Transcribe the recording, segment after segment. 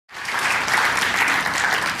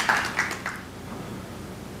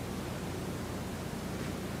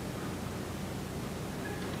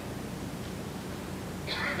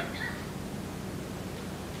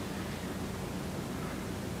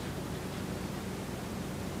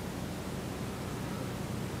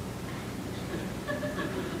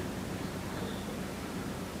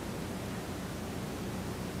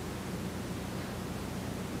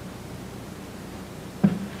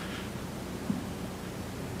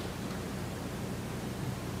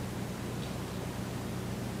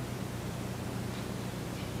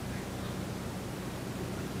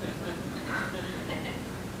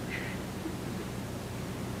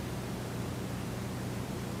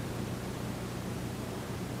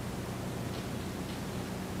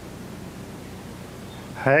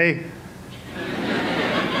Hey.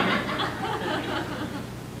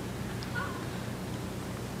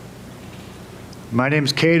 My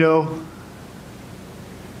name's Kato.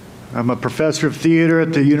 I'm a professor of theater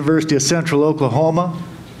at the University of Central Oklahoma.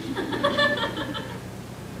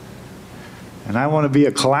 And I want to be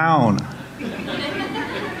a clown.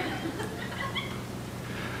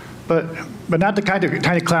 But not the kind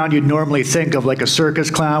of clown you'd normally think of, like a circus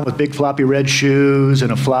clown with big floppy red shoes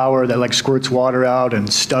and a flower that like squirts water out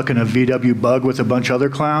and stuck in a VW Bug with a bunch of other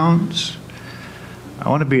clowns. I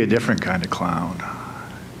want to be a different kind of clown.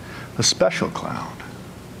 A special clown.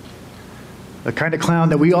 The kind of clown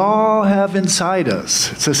that we all have inside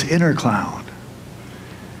us. It's this inner clown.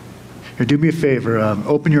 Here, do me a favor.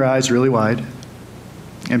 Open your eyes really wide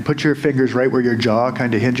and put your fingers right where your jaw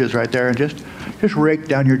kind of hinges right there, and just rake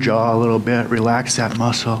down your jaw a little bit. Relax that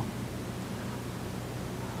muscle.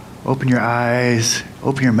 Open your eyes,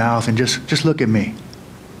 open your mouth, and just look at me.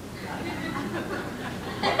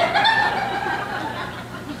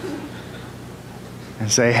 And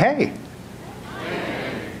say, hey.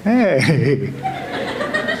 Hey.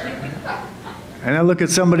 And then look at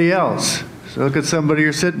somebody else. So look at somebody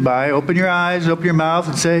you're sitting by, open your eyes, open your mouth,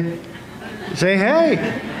 and say, hey.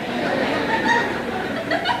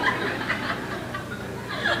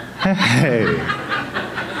 Hey.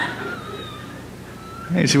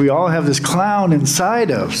 Hey, so we all have this clown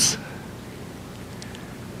inside us.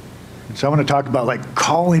 And so I want to talk about like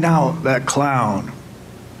calling out that clown.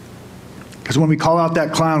 Because when we call out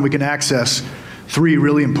that clown, we can access three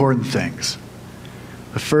really important things.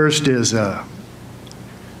 The first is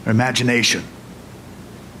imagination.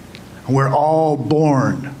 We're all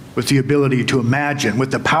born with the ability to imagine,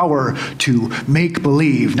 with the power to make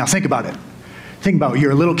believe. Now think about it. Think about it.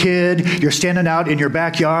 You're a little kid, you're standing out in your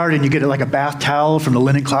backyard, and you get like a bath towel from the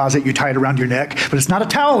linen closet, you tie it around your neck, but it's not a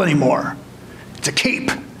towel anymore. It's a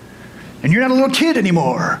cape. And you're not a little kid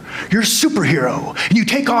anymore. You're a superhero. And you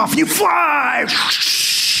take off and you fly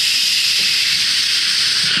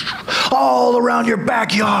all around your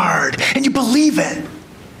backyard. And you believe it.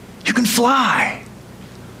 You can fly.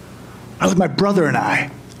 I was with my brother and I.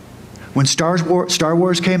 When Star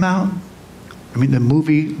Wars came out, I mean, the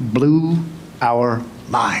movie blew our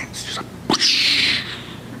minds. Just like, whoosh.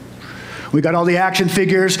 We got all the action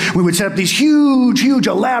figures. We would set up these huge,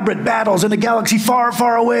 elaborate battles in a galaxy far,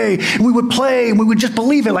 far away. And we would play, and we would just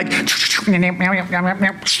believe it, like,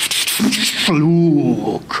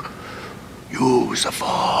 Luke, use the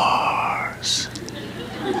Force.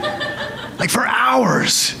 Like for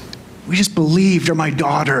hours, we just believed, or my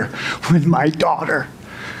daughter, when my daughter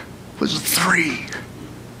was 3,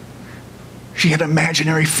 she had an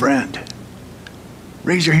imaginary friend.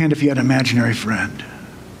 Raise your hand if you had an imaginary friend.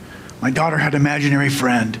 My daughter had an imaginary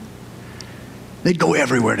friend. They'd go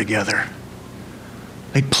everywhere together.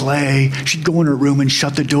 They'd play. She'd go in her room and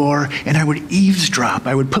shut the door, and I would eavesdrop.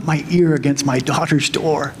 I would put my ear against my daughter's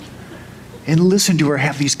door and listen to her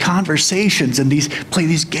have these conversations and play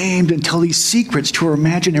these games and tell these secrets to her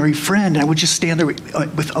imaginary friend. And I would just stand there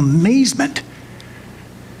with amazement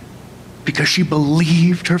because she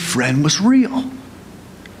believed her friend was real.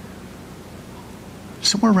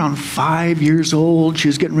 Somewhere around 5 years old, she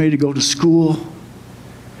was getting ready to go to school,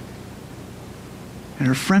 and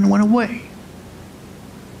her friend went away.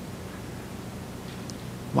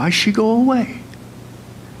 Why'd she go away?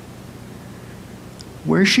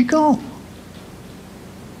 Where'd she go?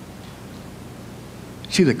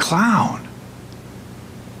 See, the clown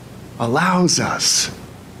allows us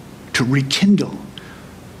to rekindle,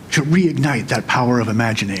 to reignite that power of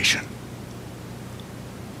imagination.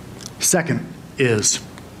 Second is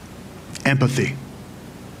empathy.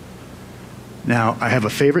 Now, I have a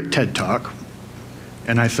favorite TED Talk,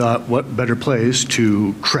 and I thought, what better place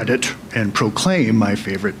to credit and proclaim my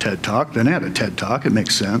favorite TED Talk than at a TED Talk? It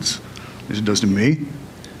makes sense, as it does to me.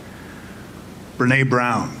 Brene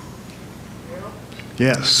Brown.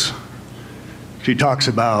 Yes. She talks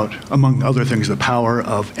about, among other things, the power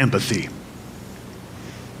of empathy.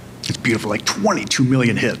 It's beautiful, like 22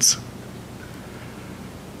 million hits.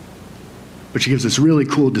 But she gives this really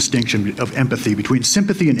cool distinction of empathy between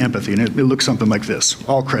sympathy and empathy, and it looks something like this.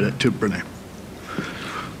 All credit to Brene.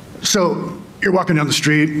 So you're walking down the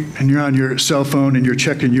street, and you're on your cell phone, and you're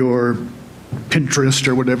checking your Pinterest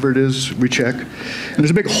or whatever it is we check, and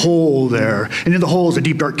there's a big hole there, and in the hole is a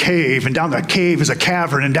deep, dark cave, and down that cave is a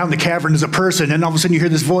cavern, and down the cavern is a person, and all of a sudden you hear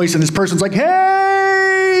this voice, and this person's like,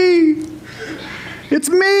 hey, it's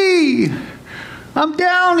me. I'm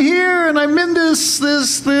down here and I'm in this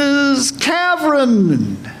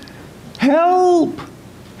cavern. Help.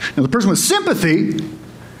 Now the person with sympathy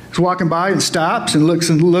is walking by and stops and looks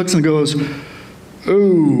and goes,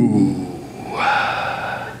 Ooh.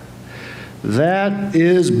 That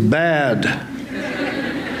is bad.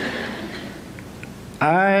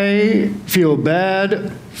 I feel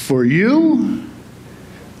bad for you.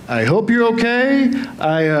 I hope you're okay.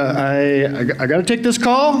 I got to take this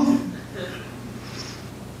call.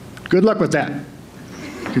 Good luck with that.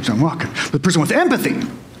 Keeps on walking. The person with empathy.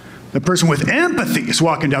 The person with empathy is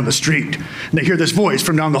walking down the street, and they hear this voice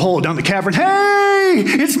from down the hole, down the cavern. Hey,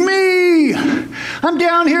 it's me. I'm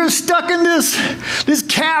down here stuck in this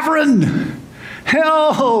cavern.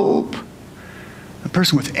 Help. The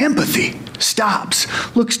person with empathy stops,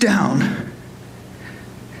 looks down,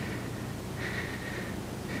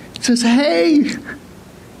 says, hey,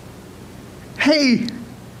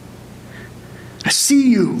 I see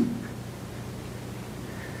you.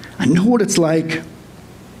 I know what it's like.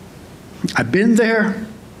 I've been there.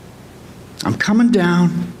 I'm coming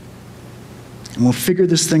down, and we'll figure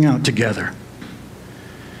this thing out together.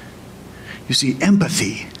 You see,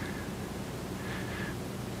 empathy,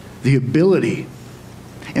 the ability,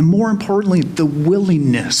 and more importantly, the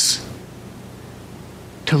willingness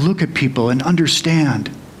to look at people and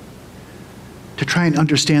understand, to try and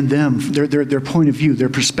understand them, their point of view, their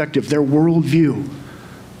perspective, their worldview,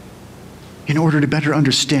 in order to better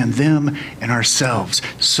understand them and ourselves.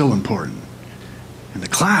 So important. And the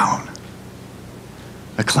clown,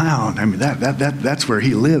 I mean, that's where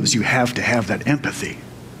he lives. You have to have that empathy.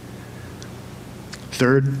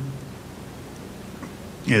 Third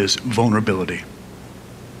is vulnerability.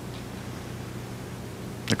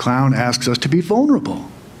 The clown asks us to be vulnerable,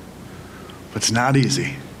 but it's not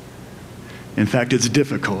easy. In fact, it's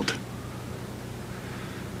difficult.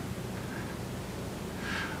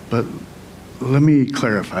 But let me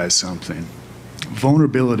clarify something.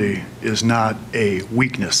 Vulnerability is not a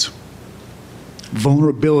weakness.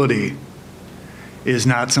 Vulnerability is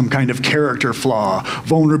not some kind of character flaw.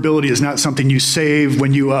 Vulnerability is not something you save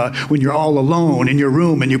when you're all alone in your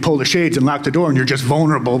room and you pull the shades and lock the door and you're just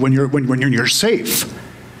vulnerable when you're safe.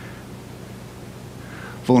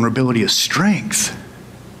 Vulnerability is strength.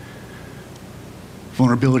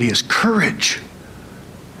 Vulnerability is courage.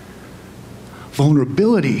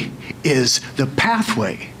 Vulnerability is the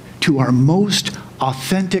pathway to our most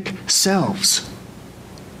authentic selves.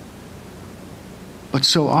 But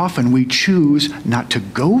so often we choose not to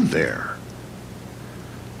go there.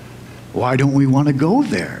 Why don't we want to go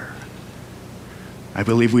there? I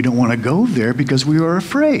believe we don't want to go there because we are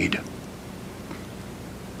afraid.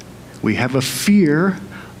 We have a fear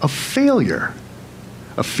of failure.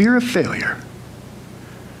 A fear of failure.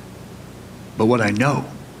 But what I know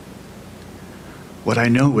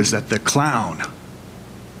is that the clown,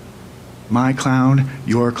 my clown,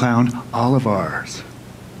 your clown, all of ours,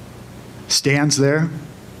 stands there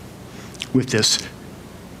with this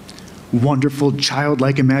wonderful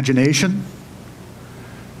childlike imagination,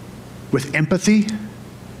 with empathy,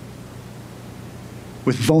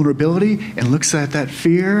 with vulnerability, and looks at that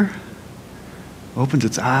fear, opens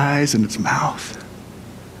its eyes and its mouth,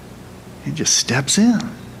 and just steps in.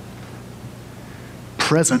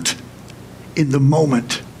 Present in the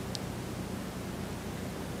moment.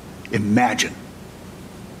 Imagine.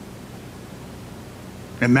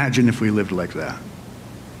 Imagine if we lived like that.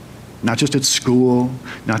 Not just at school,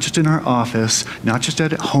 not just in our office, not just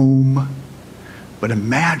at home, but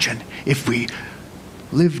imagine if we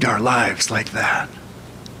lived our lives like that.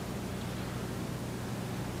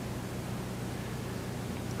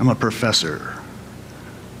 I'm a professor.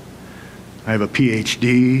 I have a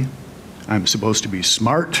Ph.D. I'm supposed to be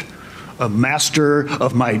smart, a master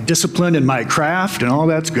of my discipline and my craft, and all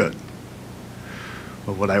that's good.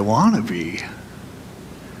 But what I want to be,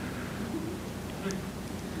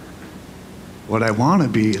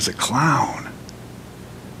 is a clown.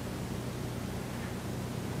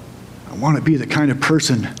 I want to be the kind of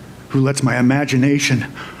person who lets my imagination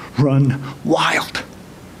run wild.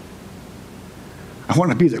 I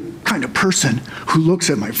want to be the kind of person who looks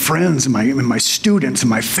at my friends and my students and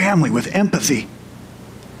my family with empathy.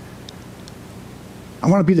 I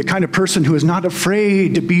want to be the kind of person who is not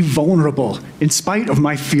afraid to be vulnerable in spite of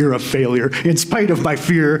my fear of failure, in spite of my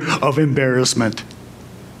fear of embarrassment.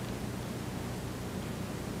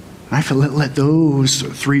 I have to let those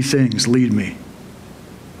three things lead me.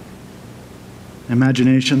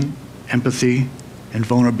 Imagination, empathy, and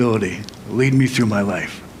vulnerability lead me through my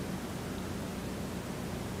life.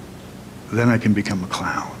 Then I can become a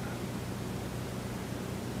clown.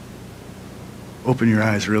 Open your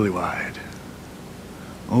eyes really wide.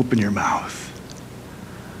 Open your mouth.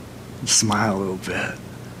 And smile a little bit.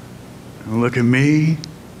 And look at me.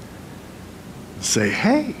 And say,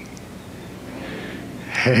 hey.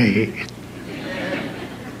 Hey.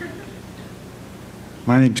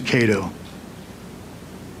 My name's Kato.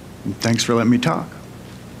 And thanks for letting me talk.